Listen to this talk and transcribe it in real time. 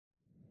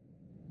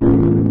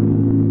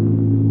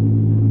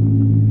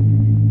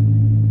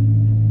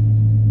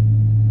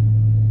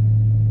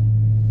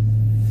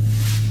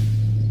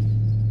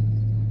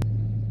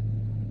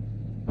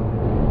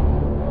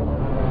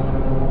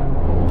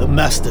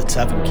Master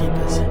Tavern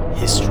Keeper's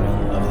History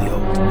of the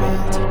Old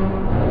World.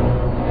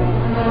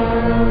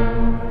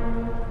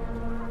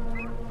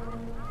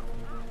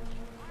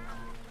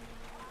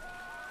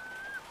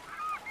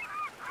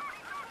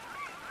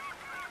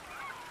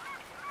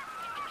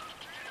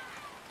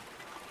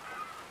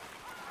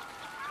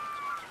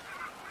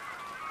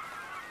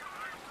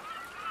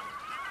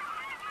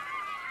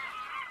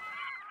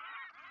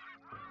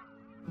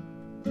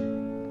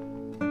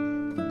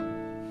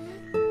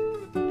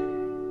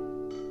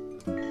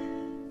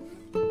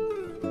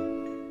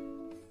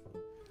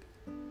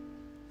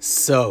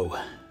 So,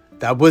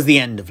 that was the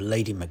end of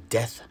Lady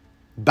McDeath,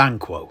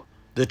 Banquo,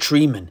 the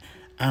Treeman,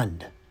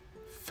 and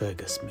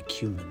Fergus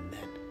McEwen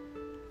then.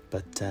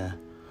 But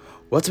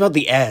what about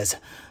the heirs,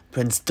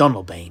 Prince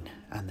Donalbain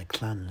and the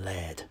clan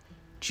laird,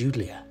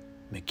 Julia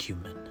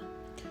McEwen?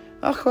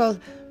 Oh, well,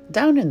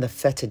 down in the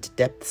fetid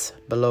depths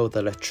below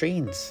the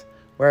latrines,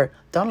 where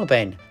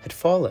Donalbain had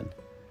fallen,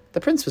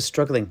 the prince was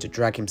struggling to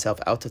drag himself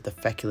out of the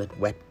feculent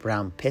wet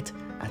brown pit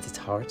at its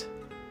heart.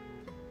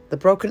 The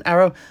broken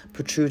arrow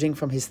protruding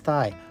from his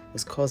thigh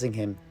was causing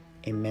him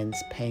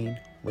immense pain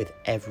with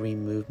every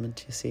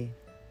movement, you see.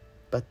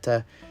 But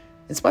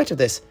in spite of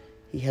this,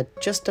 he had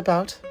just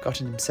about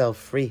gotten himself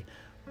free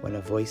when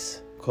a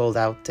voice called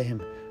out to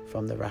him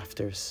from the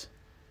rafters.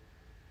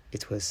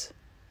 It was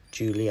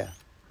Julia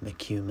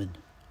McEwen.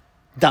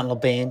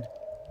 Donalbain,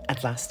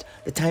 at last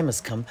the time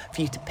has come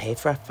for you to pay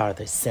for our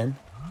father's sin,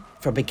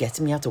 for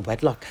begetting me out of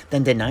wedlock,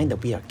 then denying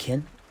that we are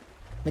kin.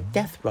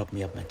 Macbeth robbed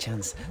me of my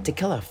chance to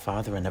kill our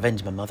father and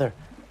avenge my mother,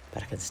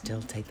 but I can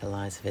still take the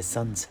lives of his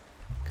sons,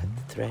 cut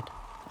the thread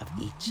of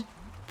each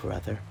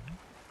brother.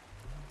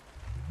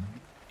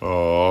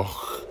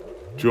 Oh,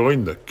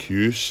 join the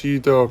queue,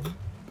 she-dog.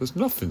 There's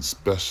nothing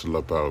special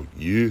about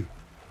you.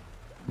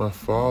 My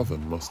father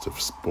must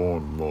have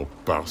spawned more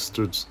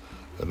bastards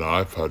than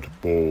I've had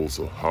bowls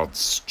of hot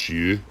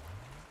stew.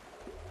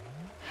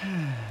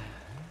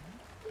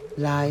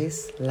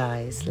 Lies,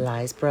 lies,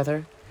 lies,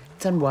 brother.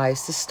 It's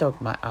unwise to stoke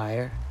my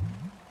ire.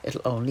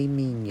 It'll only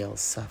mean you'll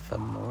suffer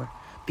more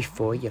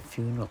before your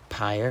funeral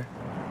pyre.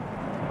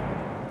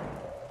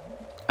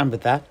 And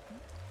with that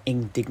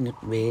indignant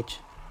rage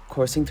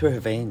coursing through her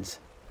veins,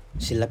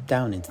 she leapt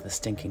down into the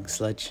stinking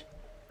sludge,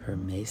 her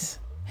mace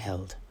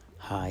held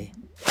high.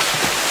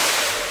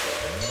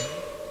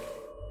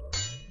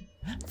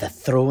 The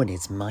throne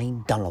is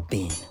mine,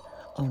 Donalbain.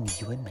 Only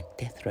you and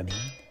Macbeth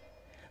remain.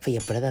 For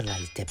your brother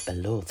lies dead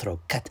below,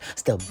 throat cut,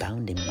 still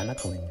bound in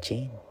manacle and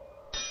chain.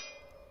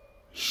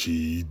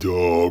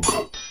 She-dog,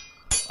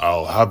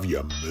 I'll have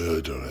your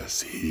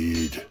murderous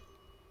head.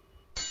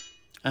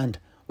 And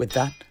with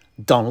that,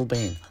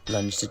 Donalbain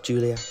lunged at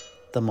Julia,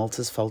 the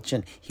Malta's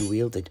falchion he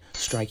wielded,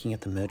 striking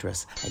at the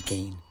murderess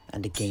again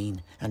and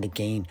again and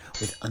again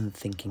with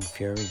unthinking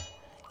fury,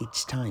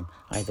 each time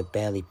either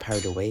barely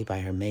parried away by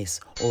her mace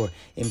or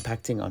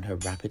impacting on her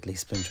rapidly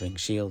splintering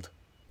shield.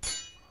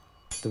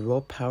 The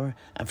raw power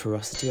and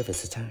ferocity of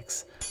his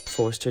attacks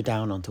forced her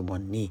down onto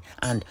one knee,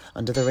 and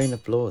under the rain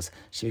of blows,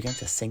 she began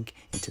to sink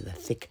into the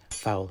thick,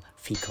 foul,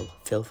 fecal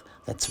filth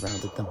that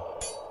surrounded them.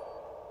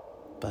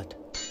 But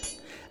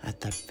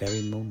at that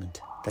very moment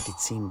that it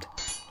seemed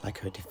like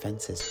her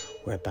defences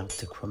were about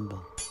to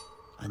crumble,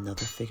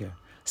 another figure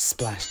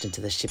splashed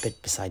into the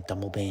shipit beside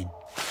Donalbain.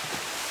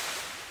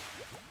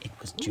 It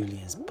was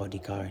Julia's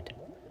bodyguard,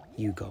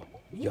 Hugo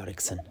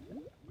Yorickson.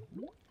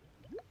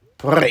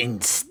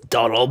 Prince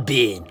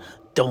Donalbain,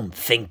 don't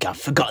think I've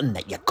forgotten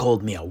that you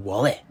called me a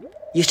wally.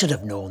 You should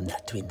have known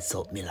that to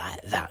insult me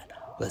like that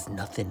was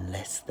nothing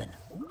less than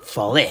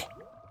folly.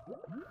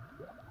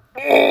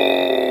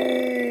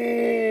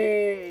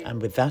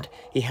 And with that,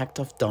 he hacked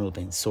off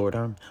Donalbain's sword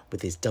arm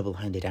with his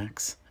double-handed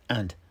axe,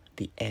 and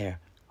the heir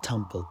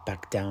tumbled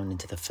back down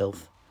into the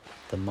filth,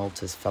 the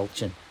Malta's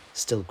falchion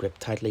still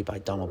gripped tightly by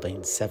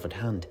Donalbain's severed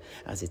hand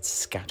as it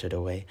scattered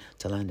away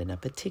to land in a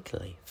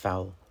particularly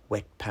foul,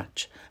 wet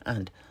patch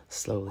and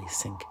slowly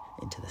sink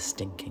into the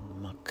stinking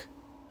muck.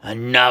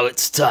 And now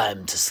it's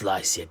time to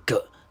slice your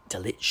gut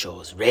till it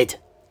shows red.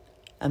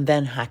 And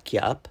then hack you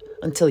up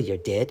until you're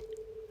dead.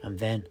 And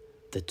then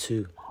the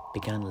two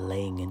began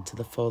laying into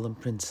the fallen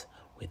prince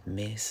with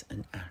mace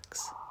and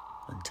axe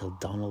until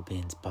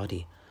Donalbain's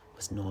body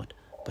was naught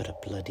but a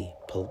bloody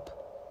pulp.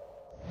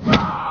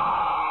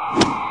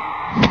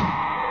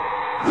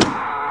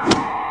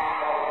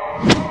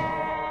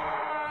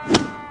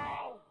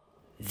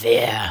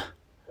 There,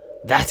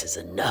 that is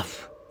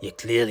enough. You're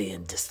clearly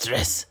in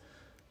distress.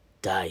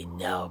 Die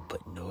now,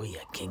 but know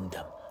your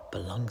kingdom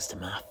belongs to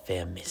my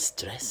fair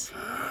mistress.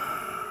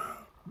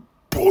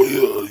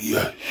 Boil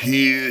your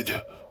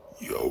head,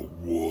 you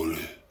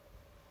wally.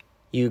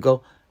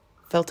 Hugo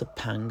felt a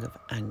pang of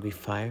angry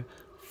fire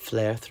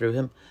flare through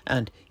him,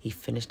 and he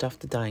finished off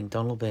the dying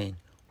Donalbain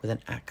with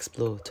an axe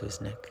blow to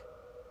his neck,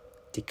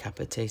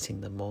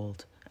 decapitating the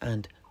mauled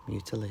and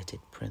mutilated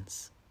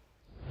prince.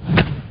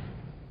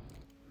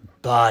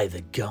 By the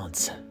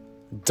gods,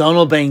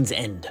 Donalbain's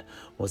end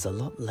was a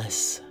lot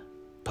less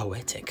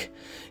poetic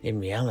in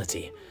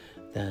reality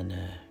than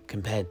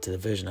compared to the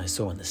version I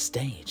saw on the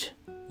stage.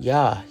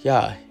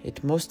 Yeah,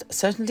 it most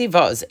certainly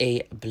was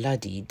a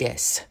bloody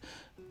death.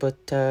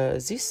 But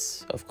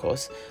this, of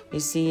course,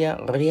 is the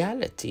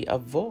reality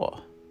of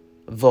war.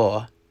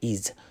 War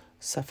is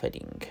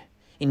suffering.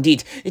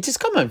 Indeed, it is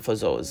common for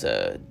those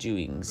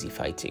doing the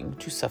fighting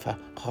to suffer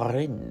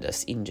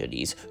horrendous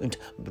injuries and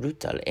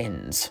brutal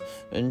ends.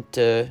 And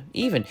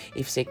even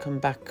if they come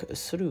back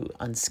through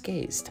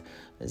unscathed,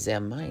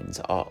 their minds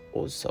are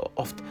also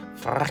oft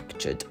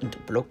fractured and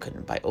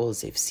broken by all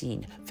they've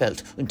seen,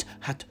 felt, and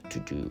had to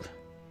do.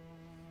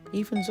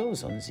 Even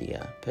those on the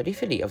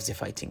periphery of the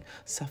fighting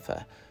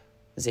suffer.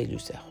 They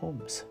lose their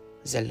homes,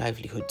 their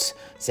livelihoods,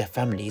 their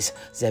families,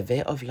 their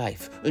way of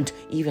life, and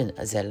even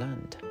their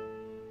land.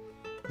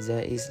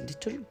 There is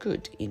little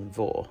good in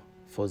war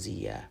for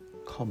the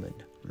common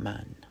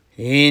man.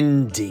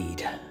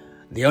 Indeed.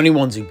 The only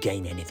ones who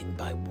gain anything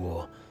by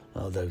war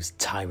are those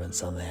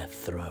tyrants on their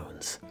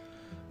thrones.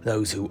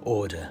 Those who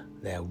order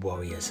their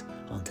warriors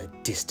onto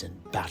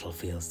distant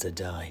battlefields to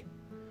die.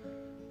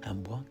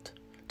 And what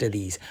do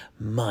these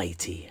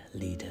mighty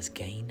leaders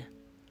gain?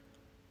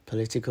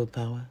 Political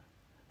power,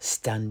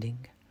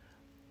 standing,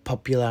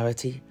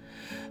 popularity,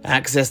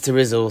 access to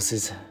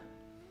resources.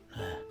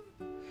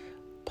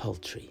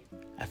 Paltry,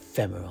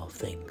 ephemeral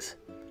things,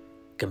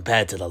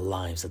 compared to the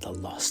lives of the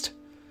lost,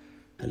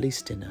 at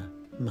least in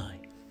my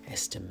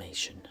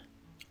estimation.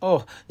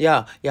 Oh,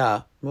 yeah,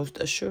 most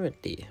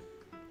assuredly.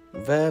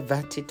 Where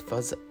that it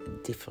was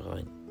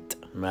different.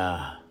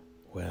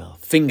 Well,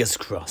 fingers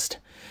crossed.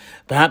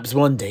 Perhaps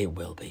one day it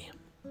will be,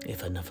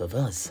 if enough of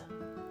us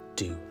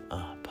do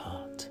our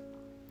part.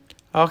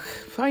 Oh,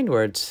 fine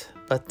words,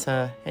 but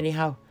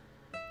anyhow,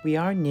 we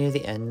are near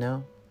the end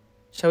now.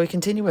 Shall we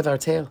continue with our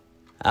tale?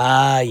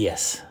 Ah,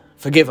 yes.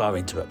 Forgive our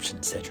interruption,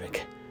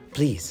 Sedrik.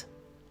 Please,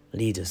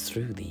 lead us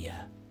through the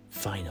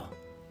final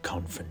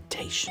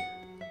confrontation.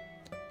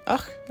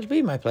 It'll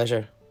be my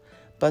pleasure.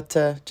 But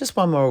just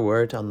one more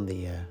word on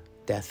the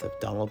death of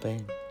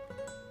Donalbain.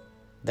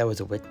 There was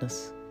a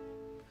witness.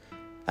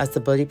 As the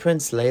bloody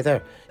prince lay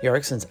there,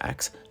 Yorickson's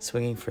axe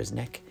swinging for his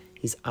neck,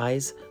 his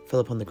eyes fell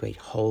upon the great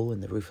hole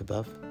in the roof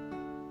above.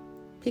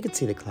 He could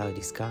see the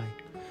cloudy sky,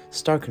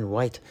 stark and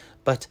white,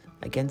 but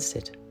against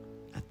it,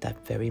 at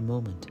that very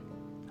moment,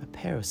 a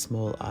pair of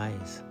small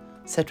eyes,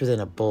 set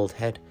within a bald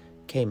head,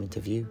 came into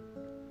view.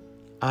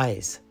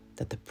 Eyes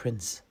that the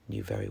prince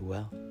knew very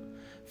well,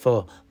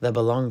 for they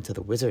belonged to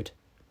the wizard,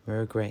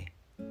 Murgrey.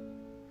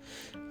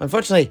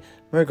 Unfortunately,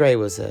 Murgrey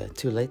was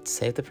too late to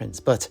save the prince,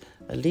 but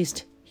at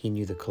least he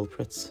knew the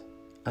culprits,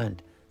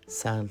 and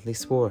silently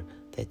swore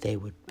that they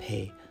would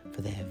pay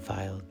for their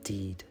vile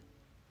deed.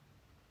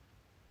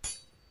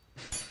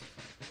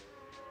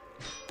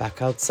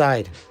 Back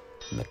outside,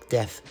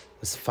 McDeath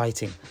was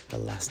fighting the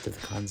last of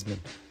the clansmen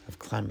of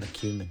Clan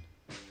McCuman,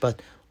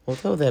 but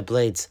although their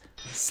blades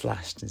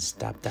slashed and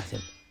stabbed at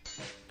him,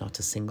 not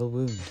a single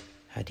wound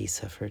had he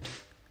suffered.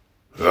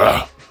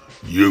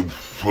 You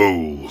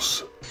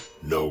fools!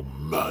 No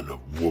man or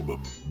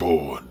woman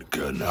born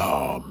can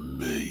harm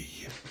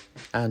me.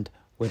 And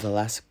with a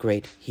last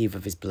great heave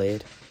of his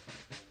blade,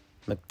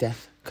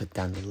 McDeath cut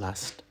down the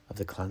last of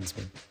the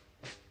clansmen,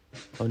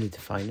 only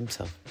to find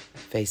himself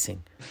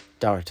facing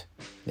Dart,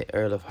 the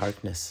Earl of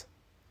Harkness,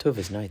 two of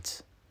his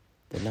knights,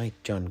 the knight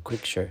John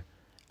Quickshire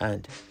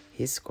and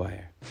his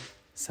squire,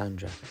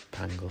 Sandra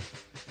Pangle.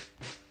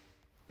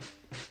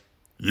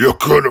 You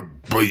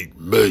couldn't beat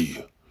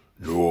me.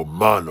 No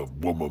man or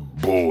woman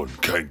born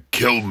can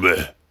kill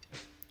me.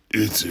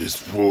 It is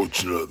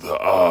fortunate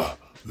that I,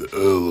 the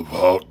Earl of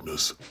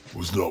Harkness,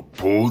 was not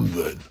born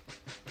then.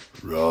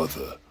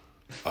 Rather,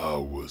 I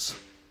was,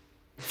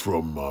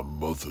 from my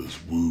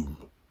mother's womb,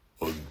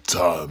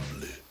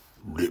 untimely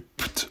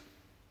ripped.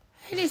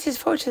 And it is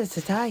fortunate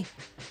that I,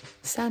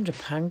 Sandra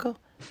Pangle,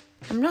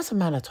 am not a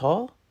man at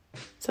all,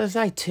 so that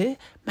I too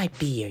might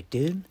be your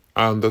doom.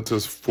 And it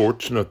is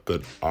fortunate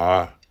that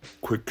I,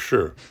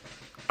 Quickshire,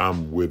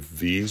 am with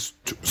these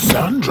two.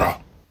 Sandra!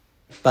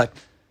 But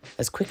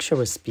as Quickshire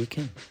was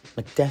speaking,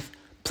 McDeath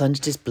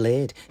plunged his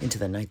blade into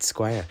the knight's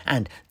squire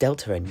and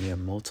dealt her a near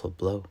mortal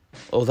blow,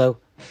 although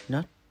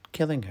not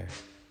killing her.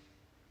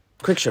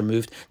 Quickshire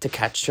moved to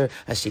catch her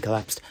as she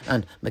collapsed,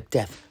 and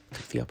McDeath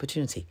took the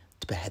opportunity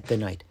to behead the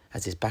knight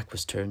as his back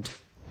was turned.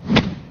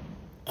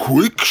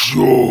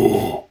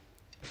 Quickshire!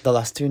 The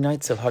last two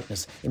knights of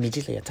Harkness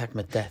immediately attacked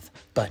McDeath,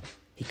 but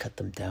he cut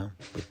them down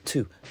with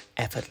two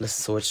effortless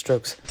sword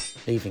strokes,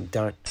 leaving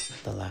Dart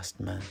the last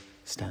man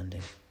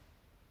standing.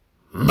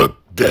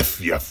 McDeath,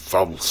 you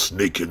foul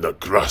snake in the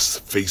grass,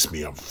 face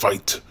me and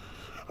fight,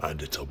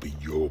 and it'll be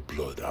your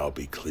blood I'll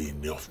be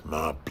cleaning off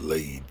my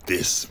blade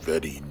this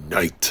very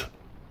night.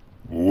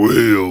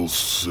 We'll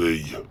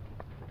see.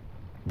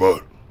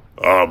 But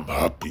I'm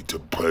happy to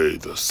pay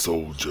the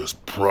soldier's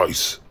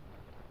price.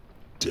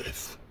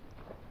 Death.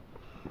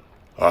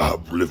 I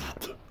have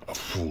lived a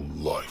full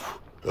life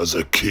as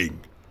a king,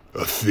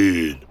 a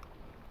thane,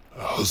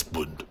 a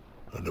husband,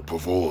 and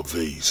above all of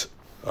these,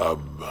 a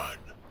man.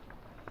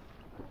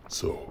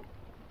 So,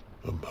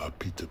 I'm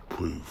happy to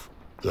prove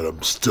that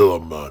I'm still a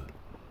man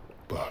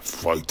by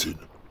fighting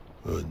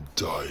and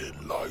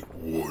dying like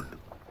one.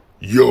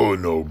 You're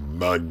no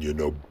man, you're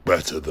no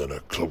better than a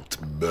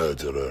cloaked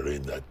murderer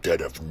in the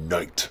dead of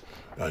night,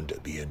 and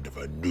at the end of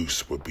a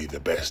noose would be the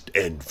best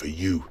end for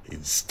you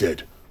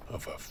instead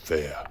of a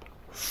fair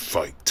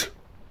fight.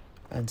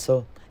 And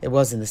so it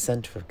was in the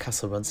centre of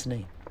Castle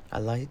Runsinane,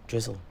 a light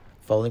drizzle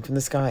falling from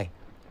the sky,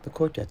 the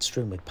courtyard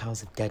strewn with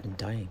piles of dead and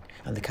dying,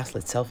 and the castle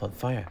itself on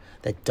fire,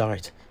 that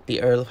Dart,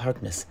 the Earl of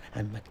Harkness,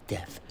 and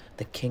Macbeth,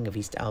 the King of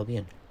East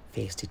Albion,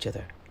 faced each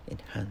other in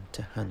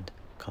hand-to-hand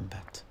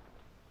combat.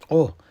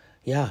 Oh,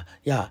 yeah,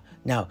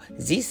 now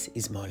this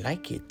is more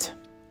like it.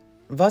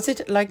 Was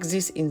it like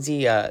this in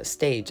the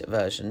stage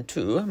version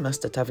too,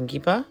 Master Tavern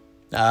Keeper?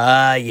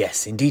 Ah,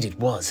 yes, indeed it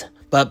was.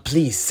 But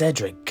please,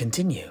 Sedrik,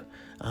 continue.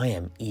 I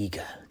am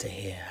eager to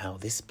hear how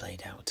this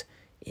played out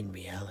in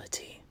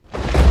reality.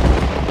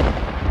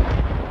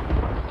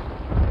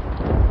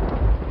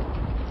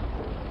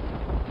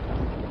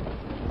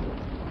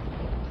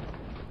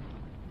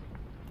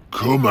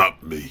 Come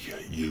at me,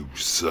 you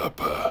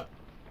usurper.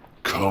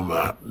 Come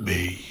at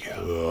me.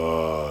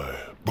 Aye,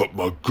 but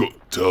my gut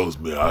tells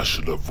me I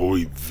should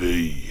avoid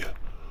thee.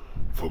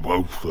 For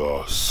both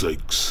our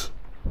sakes.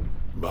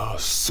 My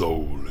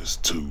soul is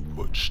too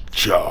much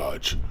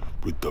charged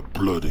with the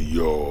blood of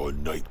your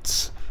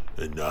knights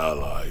and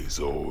allies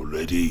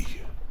already.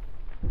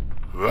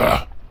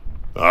 I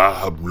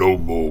have no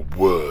more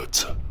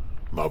words.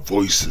 My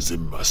voice is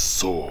in my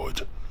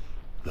sword.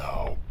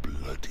 Thou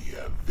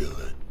bloodier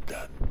villain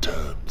than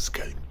terms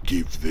can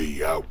give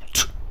thee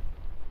out.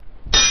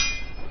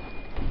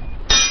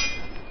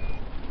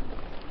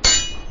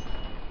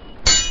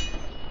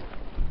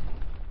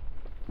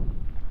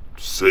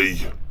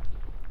 See,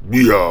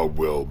 we are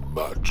well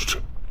matched.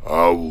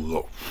 I will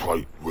not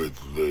fight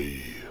with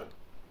thee.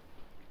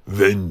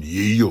 Then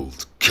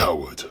yield,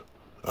 coward,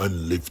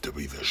 and live to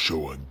be the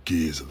show and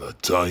gaze of the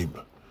time.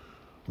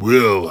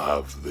 We'll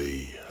have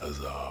thee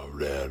as our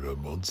rarer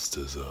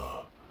monsters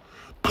are,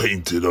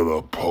 painted on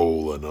a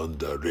pole, and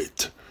under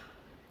it,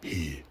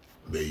 here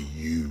may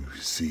you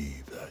see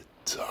the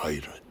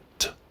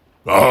tyrant.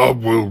 I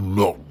will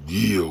not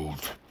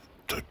yield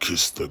to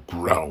kiss the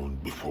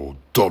ground before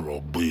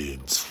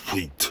Donalbain's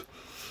feet,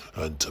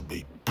 and to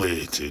be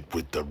baited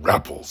with the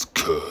rabble's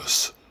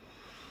curse.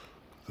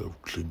 Though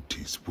Clint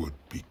Eastwood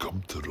be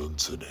come to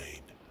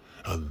Runsinane,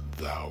 and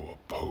thou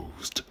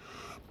opposed,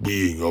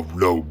 being of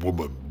no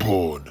woman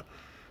born,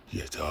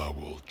 yet I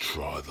will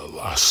try the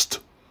last.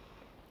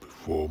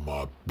 Before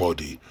my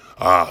body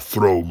I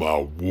throw my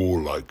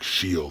warlike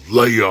shield,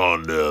 lay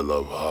on Earl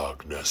of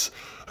Harkness,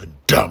 and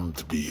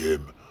damned be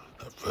him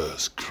that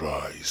first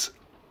cries,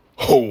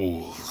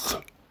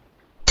 hold!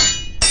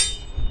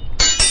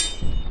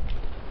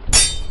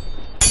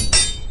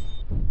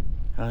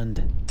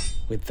 And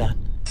with that,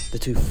 the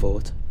two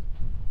fought.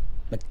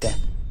 Macbeth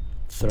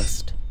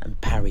thrust and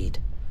parried,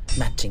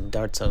 matching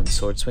Dart's own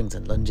sword swings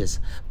and lunges,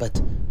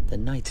 but the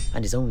knight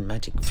and his own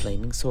magic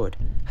flaming sword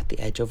had the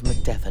edge over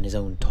Macbeth and his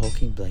own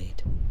talking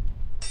blade.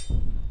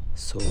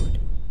 Sword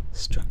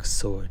struck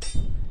sword,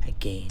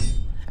 again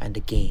and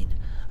again,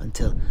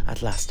 until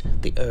at last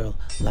the Earl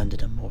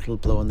landed a mortal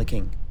blow on the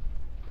king,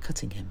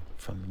 cutting him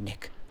from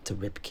neck to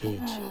rib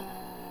cage.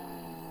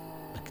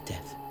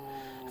 Macbeth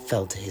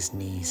fell to his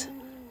knees,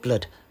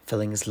 blood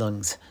filling his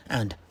lungs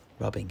and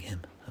robbing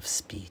him of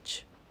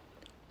speech.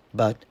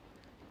 But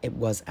it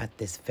was at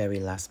this very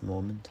last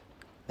moment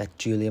that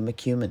Julia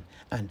McCuman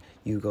and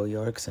Hugo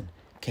Jorgensen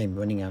came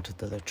running out of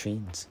the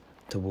latrines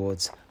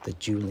towards the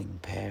dueling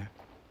pair.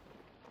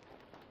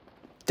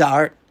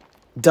 Dart!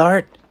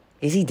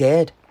 Is he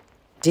dead?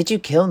 Did you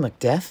kill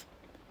Macbeth?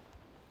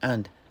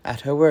 And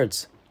at her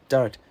words,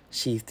 Dart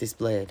sheathed his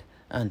blade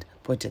and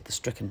pointed at the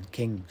stricken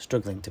king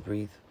struggling to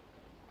breathe.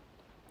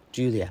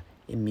 Julia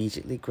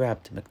immediately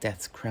grabbed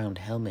Macbeth's crowned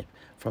helmet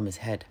from his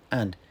head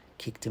and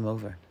kicked him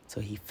over so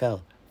he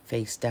fell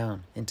face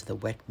down into the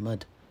wet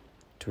mud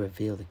to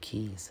reveal the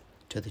keys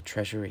to the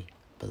treasury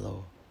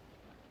below.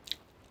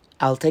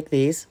 I'll take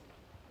these.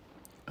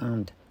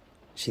 And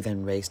she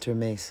then raised her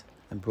mace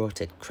and brought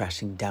it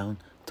crashing down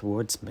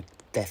towards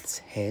Macbeth's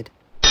head.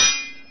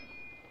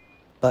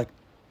 But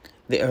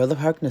the Earl of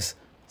Harkness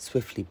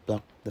swiftly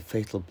blocked the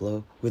fatal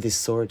blow with his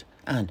sword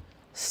and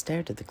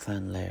stared at the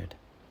clan laird,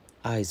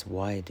 eyes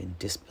wide in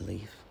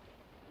disbelief.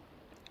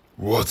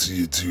 What are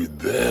you doing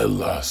there,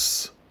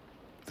 lass?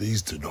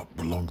 These do not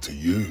belong to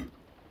you.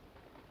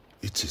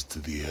 It is to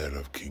the heir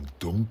of King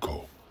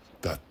Dunco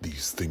that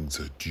these things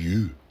are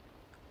due.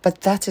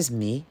 But that is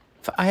me,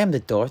 for I am the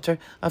daughter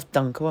of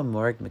Dunco and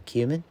Morag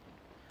McCuman,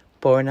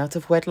 born out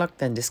of wedlock,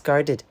 then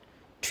discarded,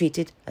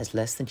 treated as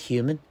less than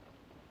human.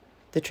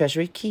 The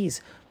treasury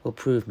keys will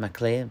prove my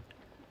claim,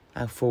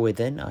 and for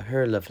within are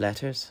her love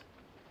letters,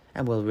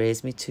 and will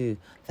raise me to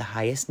the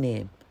highest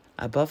name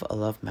above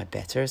all of my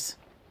betters.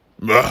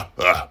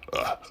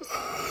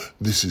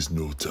 This is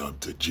no time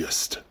to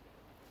jest.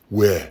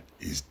 Where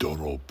is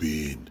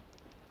Donalbain?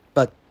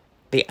 But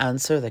the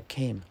answer that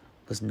came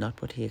was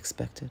not what he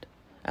expected,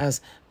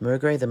 as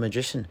Murgray the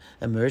magician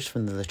emerged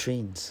from the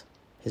latrines,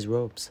 his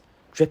robes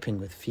dripping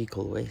with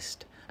fecal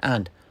waste,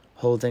 and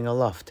holding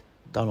aloft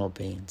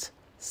Donalbain's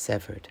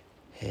severed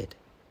head.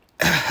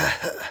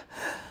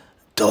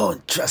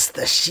 Don't trust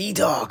the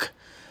she-dog.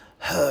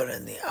 Her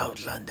and the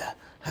Outlander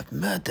have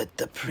murdered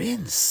the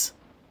prince.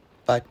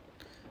 But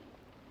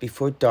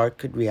before Dart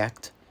could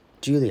react,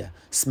 Julia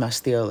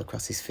smashed the Earl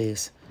across his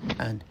face,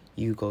 and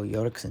Hugo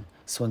Jorgensen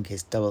swung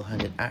his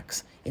double-handed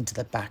axe into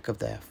the back of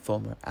their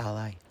former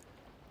ally,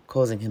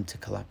 causing him to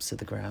collapse to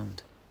the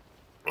ground.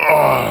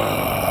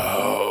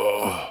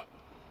 Ah,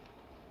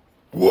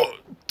 what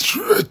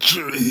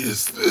treachery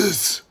is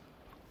this?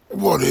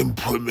 What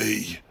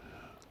infamy?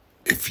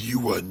 If you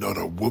were not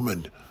a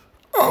woman,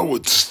 I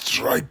would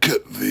strike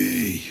at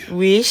thee.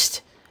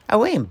 Wheesht,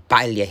 away and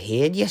bile your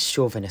head, you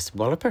chauvinist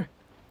walloper.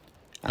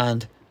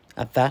 And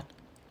at that,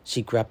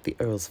 she grabbed the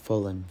Earl's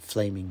fallen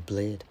flaming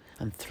blade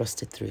and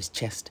thrust it through his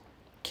chest,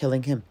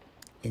 killing him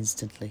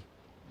instantly.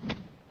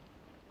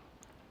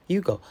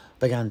 Hugo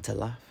began to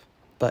laugh,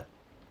 but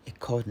it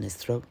caught in his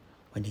throat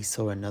when he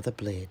saw another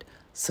blade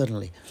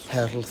suddenly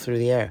hurtle through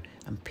the air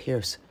and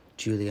pierce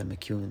Julia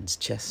McEwen's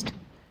chest,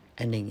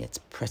 ending its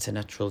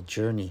preternatural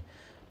journey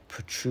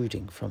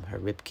protruding from her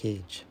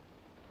ribcage.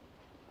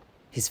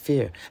 His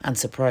fear and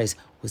surprise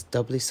was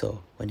doubly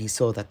so when he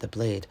saw that the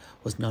blade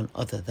was none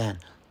other than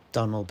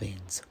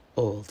Donalbain's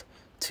old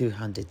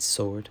two-handed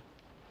sword.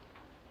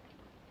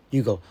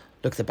 Hugo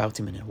looked about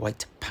him in a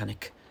white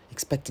panic,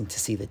 expecting to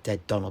see the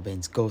dead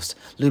Donalbain's ghost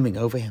looming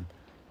over him.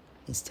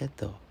 Instead,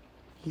 though,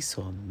 he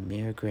saw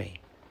Mere Grey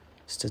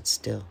stood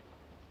still,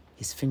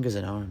 his fingers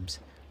and arms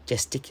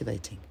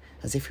gesticulating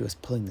as if he was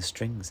pulling the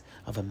strings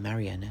of a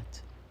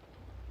marionette.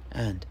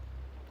 And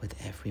with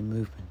every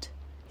movement,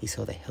 he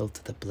saw the hilt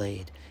of the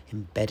blade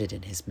embedded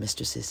in his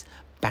mistress's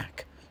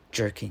back,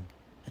 jerking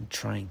and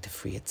trying to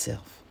free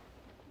itself.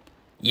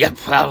 You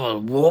foul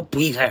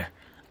war-beater,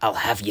 I'll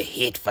have you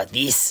hit for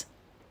this.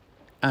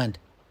 And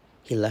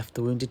he left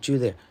the wounded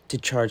Julia to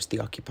charge the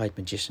occupied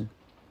magician.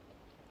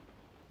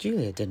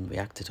 Julia didn't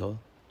react at all.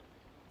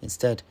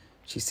 Instead,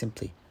 she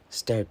simply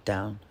stared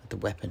down at the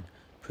weapon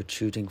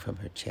protruding from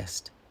her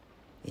chest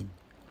in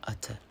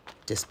utter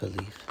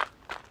disbelief.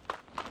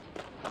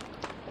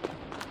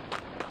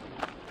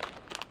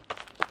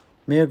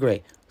 Mere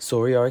Grey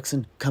saw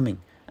Jorgensen coming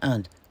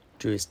and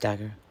drew his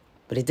dagger,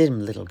 but it did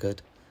him little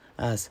good,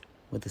 as,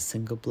 with a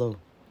single blow,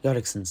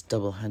 Jorgensen's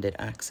double-handed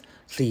axe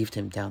cleaved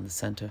him down the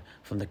centre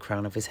from the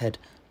crown of his head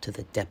to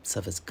the depths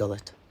of his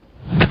gullet.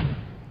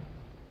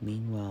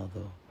 Meanwhile,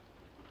 though,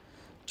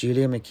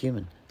 Julia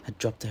McEwen had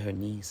dropped to her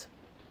knees,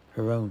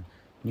 her own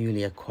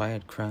newly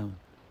acquired crown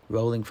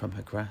rolling from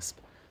her grasp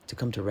to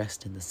come to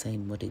rest in the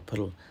same muddy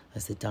puddle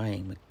as the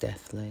dying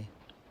Macbeth lay.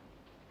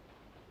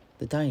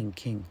 The dying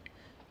king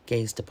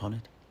gazed upon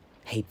it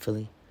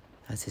hatefully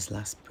as his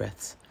last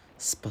breaths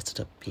sputtered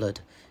up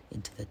blood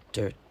into the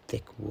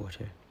dirt-thick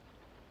water.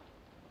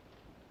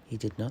 He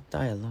did not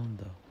die alone,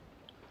 though,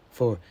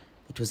 for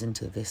it was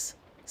into this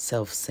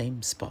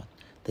self-same spot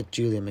that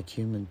Julia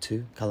McEwen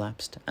too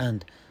collapsed,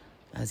 and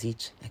as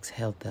each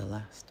exhaled their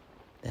last,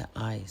 their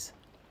eyes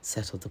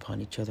settled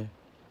upon each other,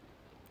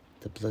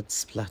 the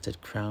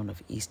blood-splattered crown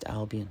of East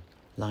Albion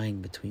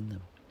lying between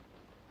them,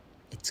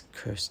 its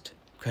cursed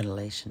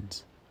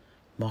crenellations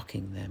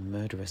mocking their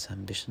murderous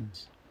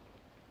ambitions.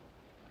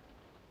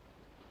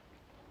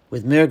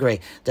 With Mere Grey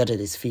dead at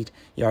his feet,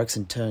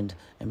 Jorgensen turned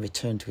and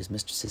returned to his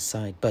mistress's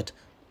side, but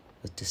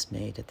was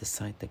dismayed at the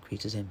sight that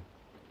greeted him.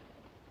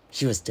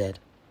 She was dead,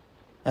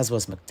 as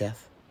was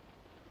Macbeth,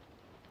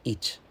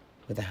 each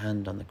with a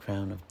hand on the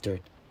crown of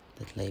dirt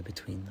that lay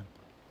between them.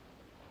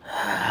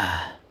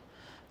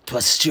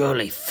 'Twas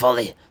surely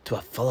folly to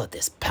have followed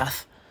this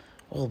path.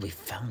 All we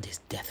found is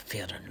death,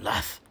 fear, and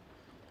laugh.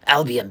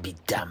 Albion be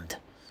damned.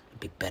 I'd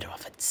be better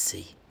off at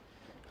sea.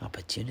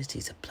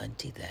 Opportunities are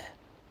plenty there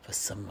for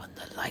someone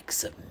the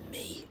likes of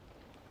me.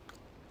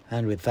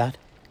 And with that,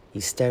 he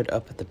stared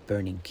up at the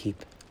burning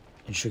keep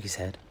and shook his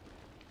head,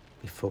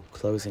 before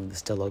closing the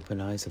still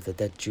open eyes of the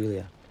dead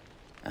Julia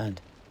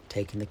and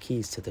taking the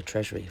keys to the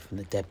treasury from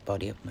the dead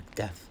body of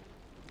Macbeth.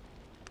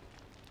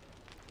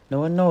 No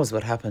one knows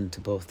what happened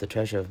to both the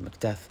treasure of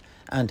Macbeth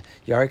and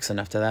Jorgensen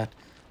after that,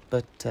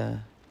 but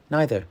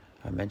neither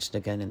are mentioned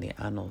again in the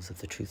annals of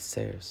the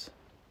Truthsayers.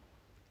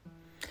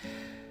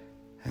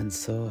 And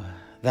so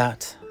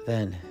that,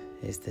 then,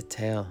 is the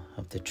tale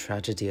of the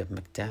tragedy of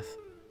Macbeth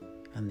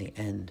and the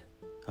end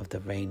of the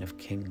reign of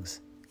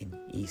kings in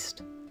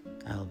East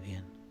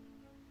Albion.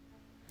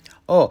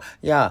 Oh,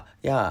 yeah,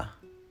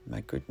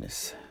 my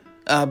goodness.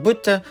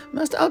 But,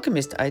 Master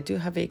Alchemist, I do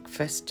have a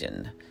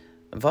question.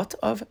 What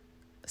of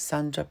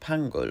Sandra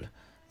Pangol,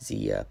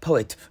 the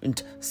poet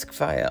and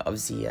squire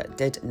of the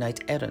dead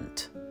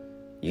knight-errant?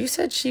 You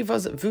said she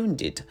was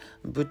wounded,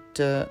 but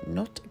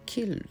not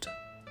killed.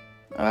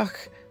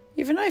 Ach,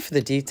 you've an eye for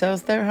the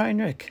details there,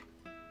 Heinrich.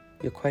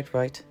 You're quite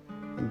right,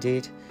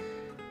 indeed.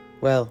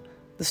 Well,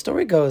 the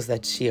story goes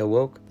that she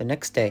awoke the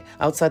next day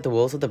outside the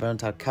walls of the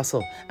burnt-out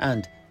castle,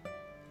 and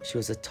she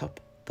was atop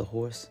the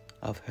horse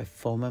of her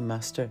former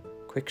master,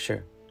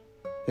 Quickshire,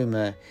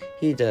 whom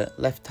he'd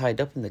left tied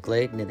up in the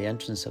glade near the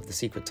entrance of the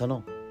secret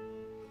tunnel.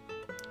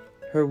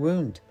 her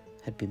wound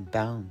had been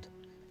bound,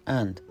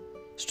 and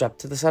strapped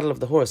to the saddle of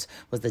the horse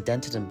was the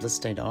dented and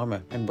blood-stained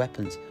armour and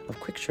weapons of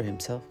Quicksure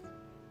himself.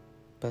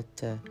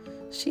 But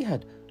she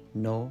had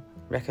no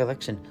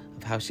recollection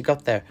of how she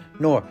got there,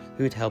 nor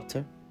who had helped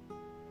her.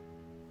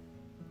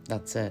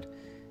 That said,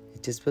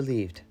 it is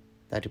believed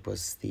that it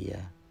was the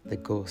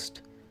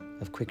ghost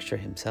of Quicksure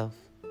himself.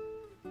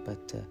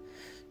 But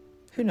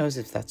who knows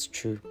if that's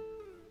true?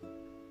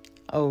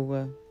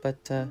 Oh,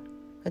 but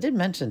I did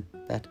mention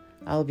that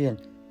Albion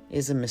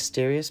is a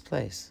mysterious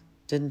place,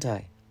 didn't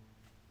I?